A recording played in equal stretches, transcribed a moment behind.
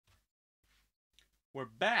We're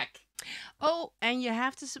back. Oh, and you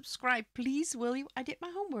have to subscribe, please, will you? I did my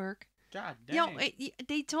homework. God Yo, dang.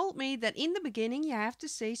 they told me that in the beginning you have to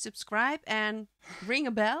say subscribe and ring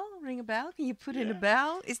a bell. Ring a bell. Can you put in a Yeah.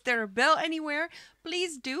 bell? Is there a bell anywhere?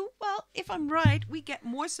 Please do. Well, if I'm right, we get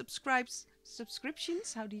more subscriptions.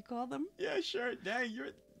 How do you call them? Yeah, sure. Dang,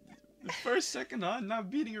 you're the first second on, not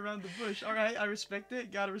beating around the bush. All right, I respect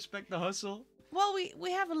it. Gotta respect the hustle. Well,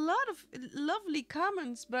 we have a lot of lovely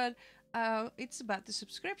comments, but it's about the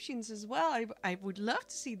subscriptions as well. I would love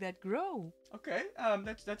to see that grow. Okay,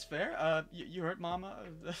 that's fair. You heard Mama.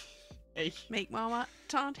 Hey. Make Mama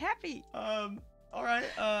Taunt happy. All right.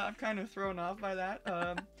 I'm kind of thrown off by that.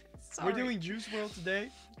 We're Sorry. doing Juice World today.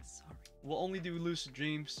 Sorry. We'll only do Lucid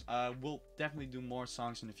Dreams. We'll definitely do more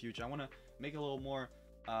songs in the future. I want to make a little more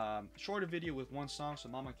shorter video with one song so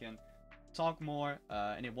Mama can talk more,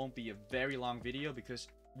 and it won't be a very long video because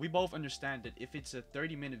we both understand that if it's a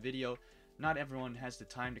 30-minute video, not everyone has the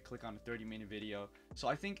time to click on a 30-minute video. So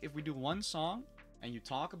I think if we do one song and you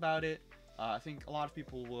talk about it, I think a lot of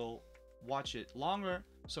people will watch it longer,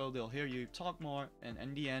 so they'll hear you talk more, and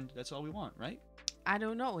in the end, that's all we want, right? I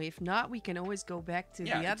don't know. If not, we can always go back to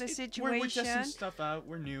the other We're testing situation. stuff out.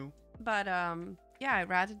 We're new. But yeah, I'd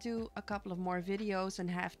rather do a couple of more videos and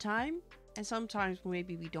have time. And sometimes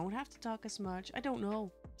maybe we don't have to talk as much. I don't know.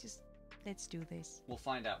 Just let's do this. We'll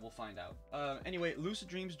find out. We'll find out. Anyway, Lucid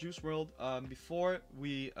Dreams, Juice World. Before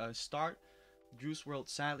we start, Juice World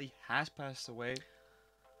sadly has passed away.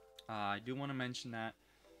 I do want to mention that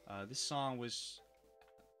this song was,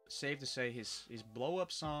 safe to say, his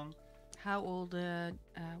blow-up song. How old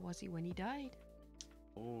was he when he died?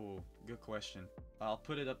 Oh, good question. I'll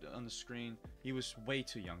put it up on the screen. He was way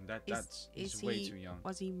too young. He's way too young.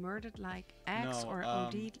 Was he murdered like X No, or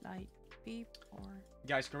OD'd like Beep or?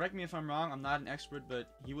 Guys, correct me if I'm wrong. I'm not an expert,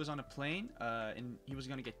 but he was on a plane, and he was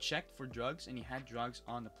gonna get checked for drugs, and he had drugs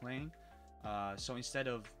on the plane. So instead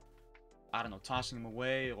of, I don't know, tossing them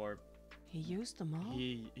away, or He used them all.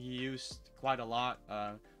 he used quite a lot.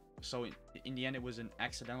 So in the end, it was an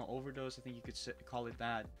accidental overdose. I think you could call it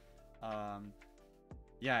that.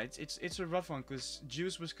 Yeah, it's a rough one because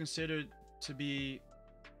Juice was considered to be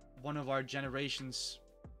one of our generation's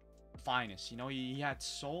finest. You know, he had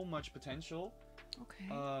so much potential.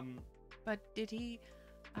 Okay. Um, But did he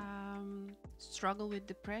struggle with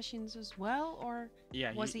depressions as well, or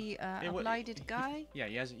yeah, was he a it wa- blighted guy? Yeah,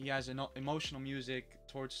 he has emotional music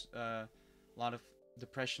towards a lot of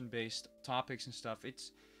depression-based topics and stuff.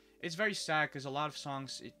 It's very sad because a lot of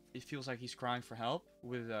songs it feels like he's crying for help.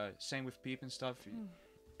 With same with Peep and stuff.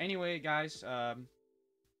 Anyway, guys,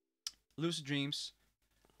 Lucid Dreams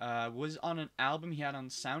was on an album he had on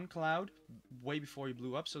SoundCloud way before he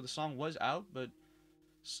blew up. So the song was out, but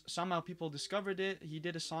somehow people discovered it. He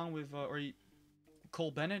did a song with Cole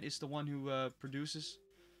Bennett is the one who produces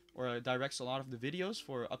or directs a lot of the videos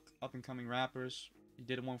for up and coming rappers. He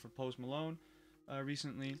did one for Post Malone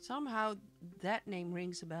recently. Somehow that name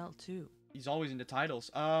rings a bell too. He's always in the titles.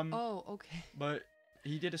 Oh, okay. But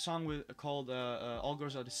he did a song called All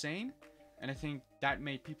Girls Are the Same, and I think that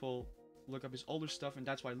made people look up his older stuff, and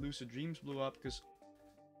that's why Lucid Dreams blew up, because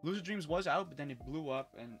Lucid Dreams was out, but then it blew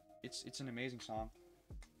up, and it's an amazing song.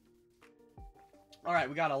 All right,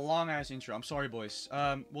 we got a long ass intro. I'm sorry, boys.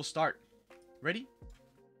 We'll start. Ready?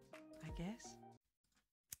 I guess.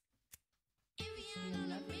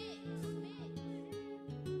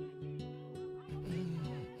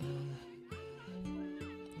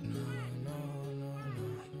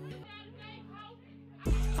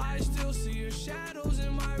 I still see your shadows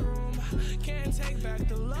in my room. Can't take back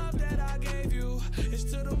the love that I gave you. It's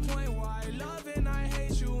to the point where I love and I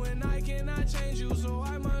hate you, and I cannot change you, so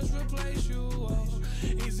I must replace you. Oh,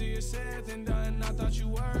 easier said than done. I thought you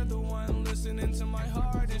were the one listening to my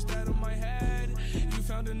heart instead of my head. You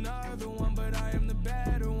found another one, but I am the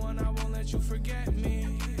better one. I won't let you forget me.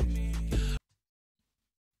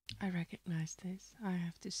 I recognize this, I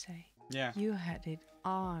have to say. Yeah. You had it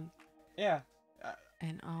on Yeah.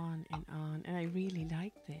 and on and on, and I really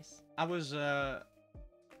like this. I was I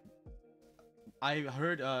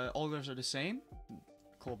heard All Girls Are the Same.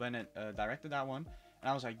 Cole Bennett directed that one, and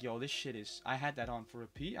I was like, yo, this shit is. I had that on for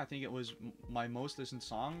repeat. I think it was my most listened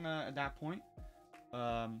song at that point.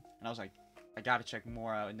 And I was like, I gotta check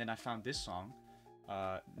more out. And then I found this song,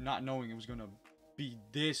 not knowing it was gonna be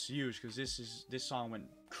this huge, because this song went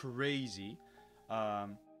crazy.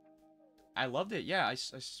 I loved it. Yeah,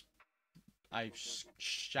 I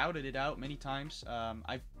shouted it out many times.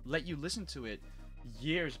 I've let you listen to it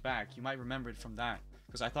years back. You might remember it from that,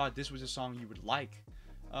 because I thought this was a song you would like.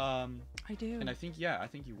 I do. And I think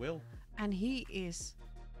you will. And he was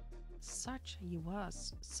such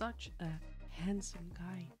a handsome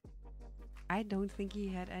guy. I don't think he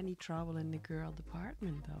had any trouble in the girl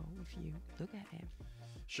department, though, if you look at him.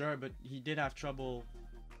 Sure, but he did have trouble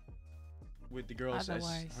with the girls,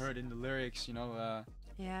 Otherwise. as heard in the lyrics, you know.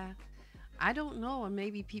 Yeah. I don't know, and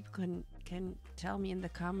maybe people can tell me in the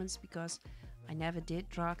comments, because I never did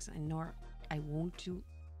drugs, and nor I won't do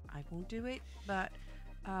it. But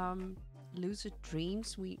lucid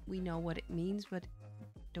dreams, we know what it means, but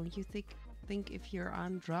don't you think if you're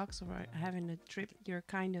on drugs or having a trip, you're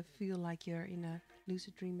kind of feel like you're in a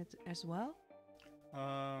lucid dream as well?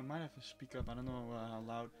 Might have to speak up. I don't know how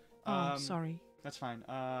loud. Oh, sorry. That's fine.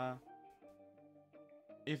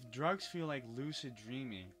 If drugs feel like lucid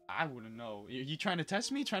dreaming, I wouldn't know. You trying to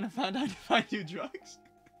test me? Trying to find out if I do drugs?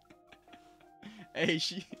 Hey,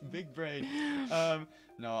 she big brain.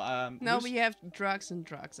 No, but you have drugs, and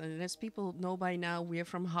as people know by now, we're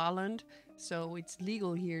from Holland, so it's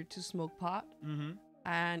legal here to smoke pot. Mm-hmm.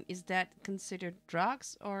 And is that considered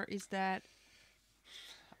drugs, or is that?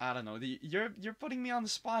 I don't know. You're putting me on the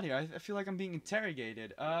spot here. I feel like I'm being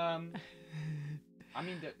interrogated. I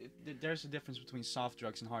mean, there's a difference between soft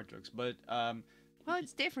drugs and hard drugs, but well,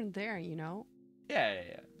 it's different there, you know.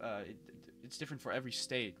 Yeah. It's different for every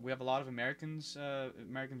state. We have a lot of American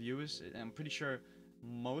viewers, and I'm pretty sure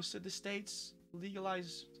most of the states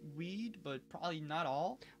legalize weed, but probably not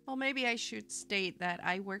all. Well, maybe I should state that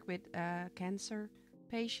I work with cancer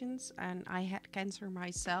patients, and I had cancer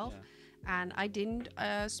myself, and I didn't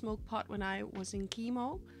smoke pot when I was in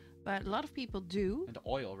chemo, but a lot of people do. And the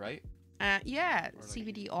oil, right? Yeah, Or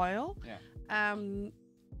CBD oil. Yeah.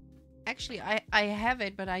 Actually, I have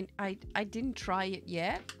it, but I didn't try it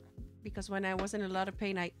yet. Because when I was in a lot of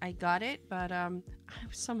pain, I got it, but I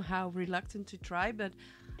was somehow reluctant to try. But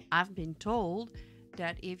I've been told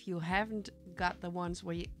that if you haven't got the ones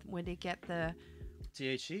where they get the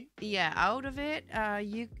THC? out of it,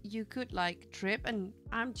 you could like trip. And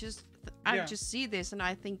I just see this and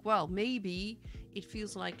I think, well, maybe it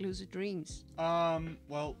feels like lucid dreams.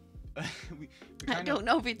 Well, I don't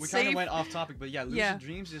know if it's safe. We kind of went off topic, but yeah, lucid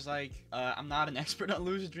dreams is like I'm not an expert on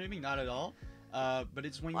lucid dreaming, not at all. But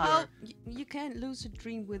it's when you can't lucid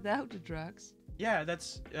dream without the drugs. Yeah,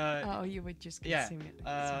 that's oh, you were just guessing it.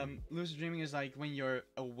 Lucid dreaming is like when you're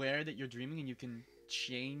aware that you're dreaming and you can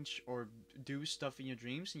change or do stuff in your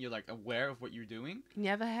dreams and you're like aware of what you're doing.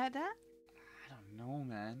 Never had that? I don't know,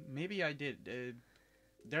 man. Maybe I did.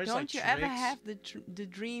 There's don't like you tricks. ever have the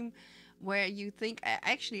dream where you think,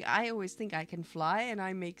 actually I always think I can fly and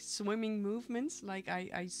I make swimming movements, like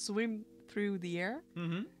I swim through the air?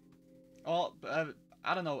 Mm-hmm. Well,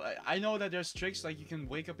 I don't know. I know that there's tricks like you can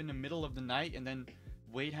wake up in the middle of the night and then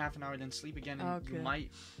wait half an hour, then sleep again, and you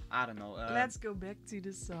might. I don't know. Let's go back to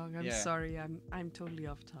the song. I'm sorry, I'm totally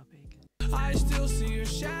off topic. I still see your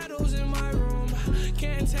shadows in my room.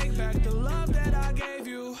 Can't take back the love that I gave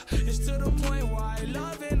you. It's to the point where I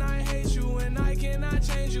love and I hate you, and I cannot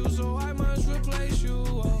change you, so I must replace you.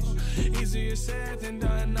 Oh, easier said than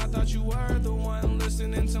done. I thought you were the one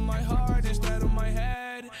listening to my heart instead of my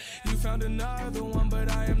head. You found another one, but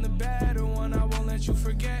I am the better one. I won't let you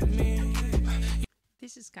forget me.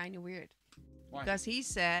 This is kind of weird. Why? Because he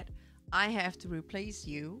said, I have to replace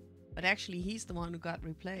you. But actually, he's the one who got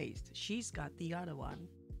replaced. She's got the other one.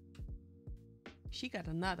 She got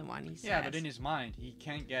another one, he says. Yeah, but in his mind, he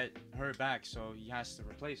can't get her back, so he has to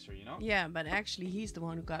replace her, you know? Yeah, but actually, he's the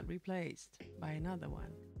one who got replaced by another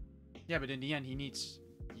one. Yeah, but in the end, he needs...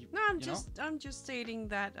 No, I'm just stating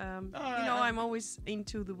that, I'm always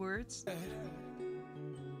into the words.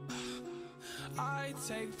 I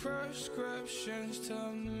take prescriptions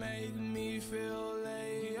to make me feel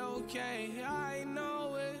okay. I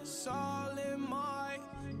know it's all in my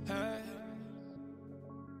head.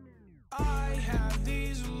 I have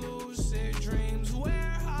these lucid dreams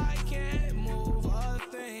where I can't move a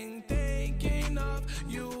thing, thinking of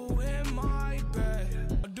you in my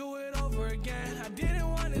bed. I'll do it over again. I didn't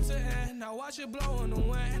want it to end. Now watch it blow in the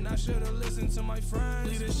wind. I should've listened to my friends.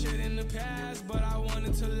 Leave this shit in the past, but I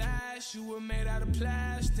wanted to last. You were made out of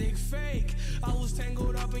plastic, fake. I was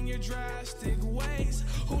tangled up in your drastic ways.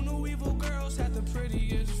 Who knew evil girls had the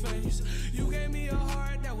prettiest face? You gave me a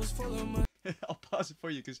heart that was full of money. I'll pause it for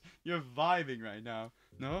you because you're vibing right now.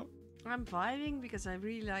 No? I'm vibing because I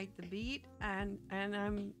really like the beat, and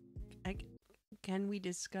can we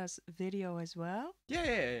discuss video as well?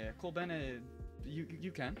 Yeah. Cole Bennett,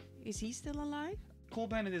 you can. Is he still alive? Cole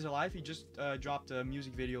Bennett is alive. He just dropped a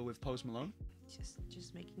music video with Post Malone.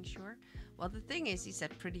 Just making sure. Well, the thing is, he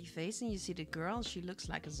said pretty face, and you see the girl, she looks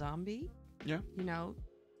like a zombie. Yeah. You know,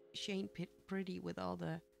 she ain't pretty with all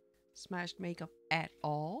the smashed makeup at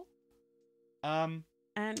all. And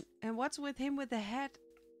what's with him with the head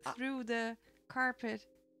through the carpet.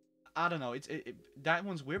 I don't know. That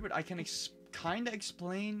one's weird, but I can kind of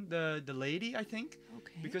explain the lady, I think.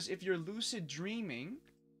 Okay. Because if you're lucid dreaming,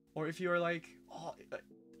 or if you're like,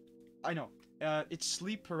 I know, it's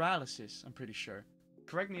sleep paralysis. I'm pretty sure.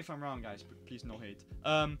 Correct me if I'm wrong, guys. But please, no hate.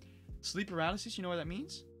 Sleep paralysis. You know what that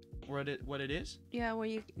means? What it is? Yeah, where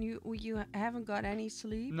you haven't got any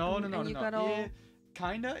sleep. No. Yeah,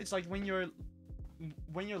 Kinda. It's like when you're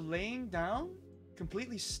laying down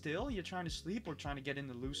completely still, you're trying to sleep or trying to get in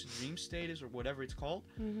the lucid dream status or whatever it's called,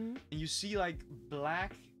 and you see like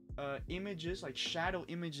black images, like shadow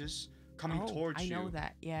images coming towards you. I know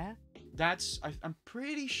that. Yeah. I'm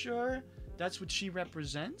pretty sure that's what she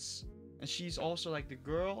represents, and she's also like the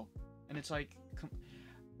girl, and it's like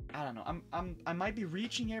I don't know. I might be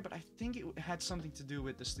reaching here, but I think it had something to do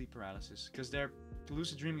with the sleep paralysis, because they're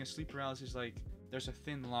lucid dreaming and sleep paralysis, like there's a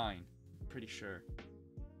thin line. Pretty sure.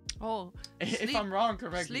 Oh, if I'm wrong,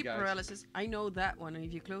 correct me, sleep guys. paralysis. I know that one. And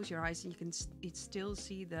if you close your eyes, and you can still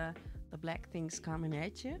see the black things coming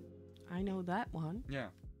at you. I know that one. Yeah.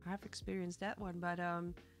 I've experienced that one, but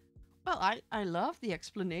well, I love the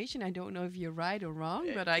explanation. I don't know if you're right or wrong,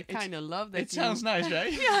 but I kind of love that. It sounds nice,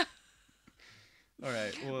 right? Yeah. All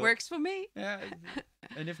right. Well, works for me. Yeah.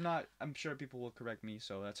 And if not, I'm sure people will correct me,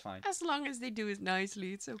 so that's fine. As long as they do it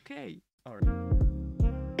nicely, it's okay. All right.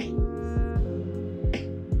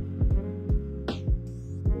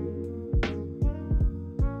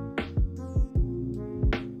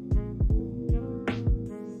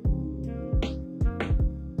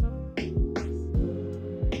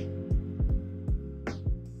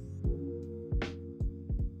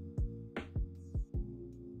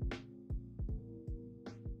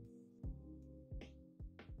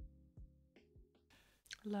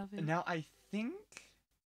 Love it. Now I think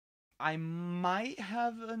I might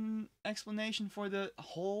have an explanation for the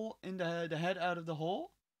hole in the head out of the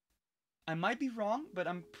hole. I might be wrong, but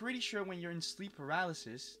I'm pretty sure when you're in sleep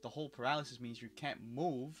paralysis, the whole paralysis means you can't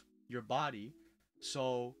move your body,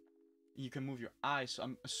 so you can move your eyes. So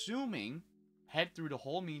I'm assuming head through the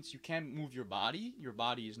hole means you can't move your body. Your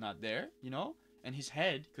body is not there, you know? And his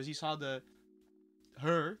head, because he saw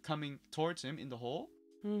her coming towards him in the hole.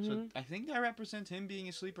 So I think that represents him being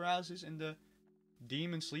in sleep paralysis, and the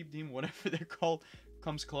sleep demon, whatever they're called,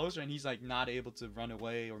 comes closer, and he's like not able to run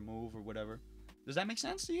away or move or whatever. Does that make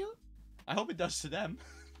sense to you? I hope it does to them.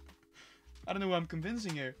 I don't know who I'm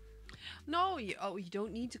convincing here. No, you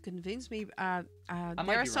don't need to convince me. There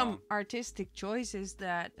be are some wrong. artistic choices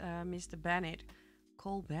that Mr. Bennett,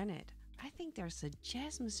 Cole Bennett. I think there's a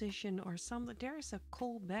jazz musician or something. There's a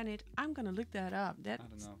Cole Bennett. I'm gonna look that up. I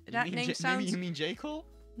don't know. That name sounds. Maybe you mean J. Cole?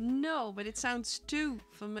 No, but it sounds too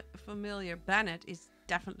familiar. Bennett is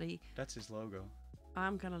definitely. That's his logo.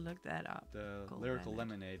 I'm gonna look that up. The Cole Lyrical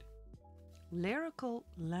Bennett. Lemonade. Lyrical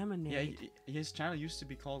Lemonade. Yeah, his channel used to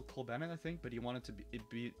be called Cole Bennett, I think, but he wanted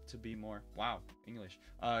to be more. Wow, English.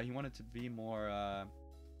 He wanted to be more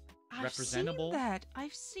representable.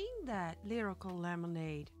 I've seen that Lyrical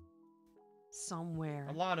Lemonade somewhere.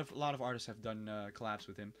 A lot of artists have done collabs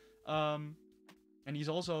with him. And he's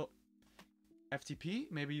also FTP.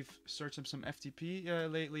 Maybe you've searched him some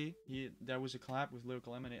FTP lately. There was a collab with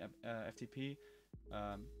Lyrical Lemonade, FTP.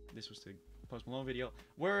 This was the Post Malone video.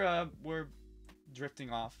 We're drifting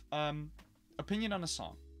off. Opinion on a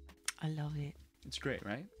song. I love it. It's great,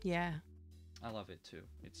 right? Yeah, I love it too.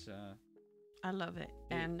 It's I love it,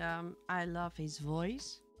 Yeah. and I love his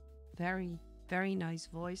voice. Very, very nice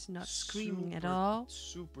voice. Not screaming at all.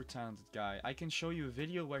 Super talented guy. I can show you a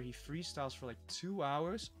video where he freestyles for like 2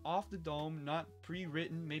 hours off the dome, not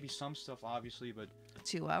pre-written. Maybe some stuff, obviously, but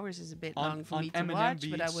 2 hours is a bit On- long for on me to Eminem watch,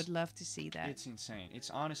 but I beats, would love to see that. it's insane. It's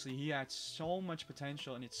honestly, he had so much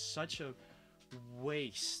potential, and it's such a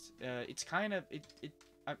waste. It's kind of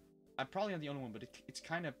I'm probably not the only one, but it's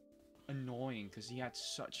kind of annoying because he had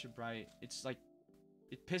such a bright. It's like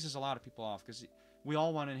it pisses a lot of people off because we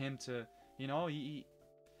all wanted him to, you know, he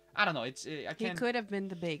I don't know. I He can't. could have been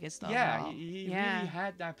the biggest. Yeah, overall. he Yeah. really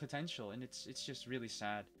had that potential, and it's just really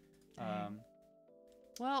sad.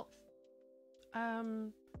 Well,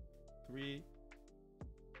 3,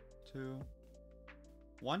 2,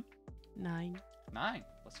 1, 9. 9.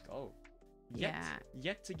 Let's go.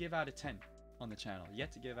 Yet to give out a 10 on the channel.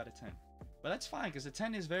 Yet to give out a 10. But that's fine because a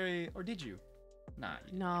 10 is very. Or did you? Nah.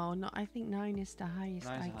 You No, I think 9 is the highest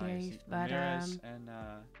Nine's I the highest. gave. But Ramirez and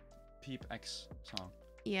Peep X song.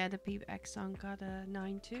 yeah, the Peep X song got a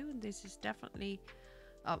 9 too. This is definitely,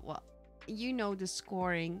 well, you know the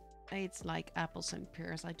scoring. It's like apples and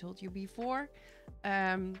pears. I told you before.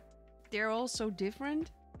 They're all so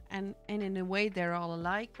different, and in a way they're all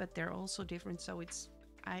alike, but they're also different. So it's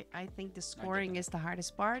I think the scoring is the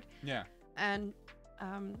hardest part. Yeah. And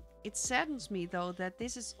it saddens me though that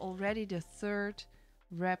this is already the third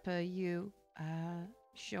rapper you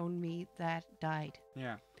shown me that died,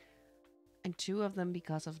 Yeah. and 2 of them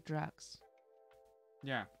because of drugs.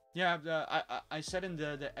 Yeah. Yeah. I said in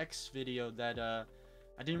the X video that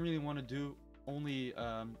I didn't really want to do only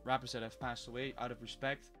rappers that have passed away out of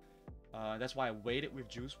respect. That's why I waited with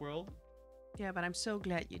Juice World. Yeah, but I'm so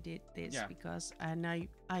glad you did this, Yeah. because and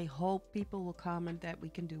I hope people will comment that we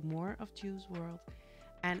can do more of Juice World.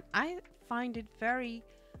 And I find it very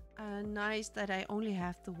nice that I only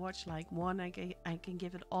have to watch like one. I can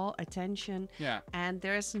give it all attention. Yeah. And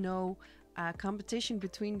there's no competition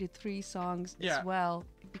between the 3 songs Yeah. as well,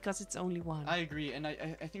 because it's only one. I agree, and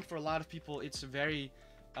I think for a lot of people it's very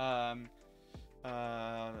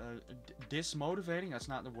dismotivating. That's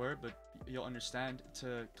not the word, but you'll understand,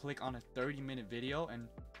 to click on a 30-minute video and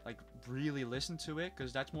like really listen to it,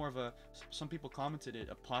 because that's more of a, some people commented it,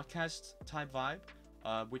 a podcast type vibe.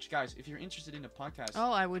 Which, guys, if you're interested in a podcast,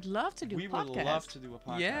 Oh, I would love to do we a podcast. would love to do a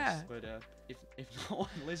podcast. Yeah. But if no one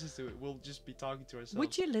listens to it, we'll just be talking to ourselves.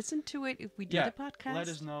 Would you listen to it if we did Yeah, a podcast? let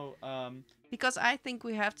us know. Because I think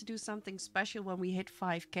we have to do something special when we hit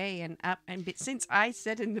 5K and up. And since I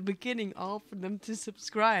said in the beginning all for them to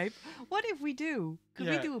subscribe, what if we do? Could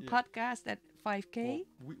we Yeah, do a yeah. podcast at 5K?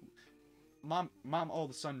 Well, Mom all of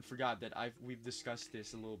a sudden forgot that we've discussed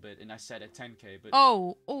this a little bit, and I said at 10K, but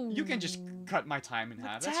Oh. you can just cut my time in But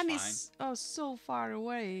half. That's 10 fine. is so far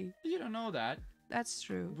away. You don't know that. That's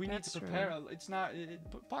true. We need That's to true. prepare. It's not.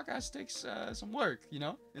 Podcast takes some work. You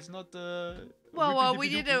know. It's not the. Well, we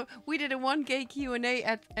did a 1K Q&A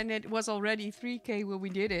and it was already 3K when we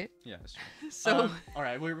did it. Yeah, that's true. So all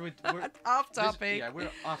right, we're off topic. Yeah, we're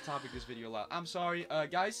off topic this video a lot. I'm sorry,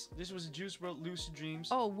 guys. This was Juice World Lucid Dreams.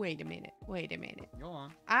 Oh, wait a minute. Go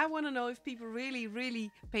on. I want to know if people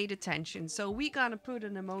really paid attention. So we're gonna put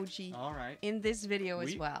an emoji All right. in this video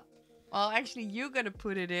as We- well. Well, actually, you're gonna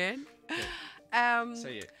put it in. Okay.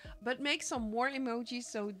 Say it. But make some more emojis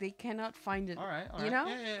so they cannot find it. All right. You know?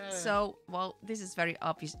 Yeah. So, well, this is very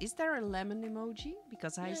obvious. Is there a lemon emoji?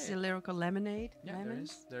 Because I see Yeah. lyrical lemonade. Yeah,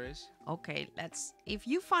 Lemons. there is. Okay, let's. If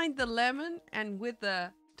you find the lemon and with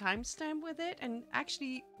the timestamp with it, and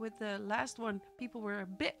actually with the last one, people were a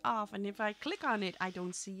bit off. And if I click on it, I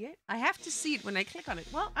don't see it. I have to see it when I click on it.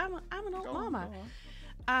 Well, I'm an old Go on, mama.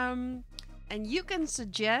 go on. And you can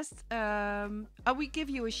suggest. We give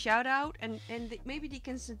you a shout out, and maybe they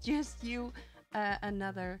can suggest you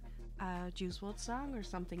another Juice WRLD song or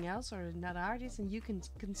something else, or another artist, and you can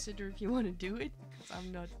consider if you want to do it. Because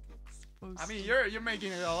I'm not supposed. I mean, to. you're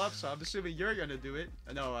making it all up, so I'm assuming you're gonna do it.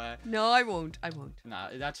 No. No, I won't. Nah,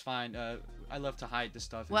 that's fine. I love to hide the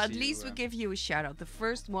stuff. and Well, at see least who, we give you a shout out. The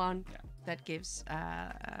first one Yeah. that gives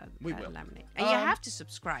We will. lemonade, and you have to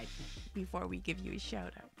subscribe before we give you a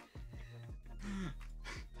shout out.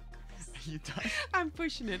 You done? I'm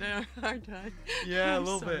pushing it hard. Yeah, I'm a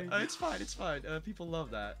little sorry. bit. It's fine. It's fine. People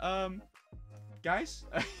love that. Guys,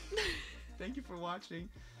 thank you for watching.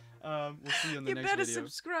 We'll see you on the You next better video.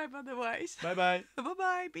 subscribe, otherwise. Bye bye. Bye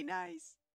bye. Be nice.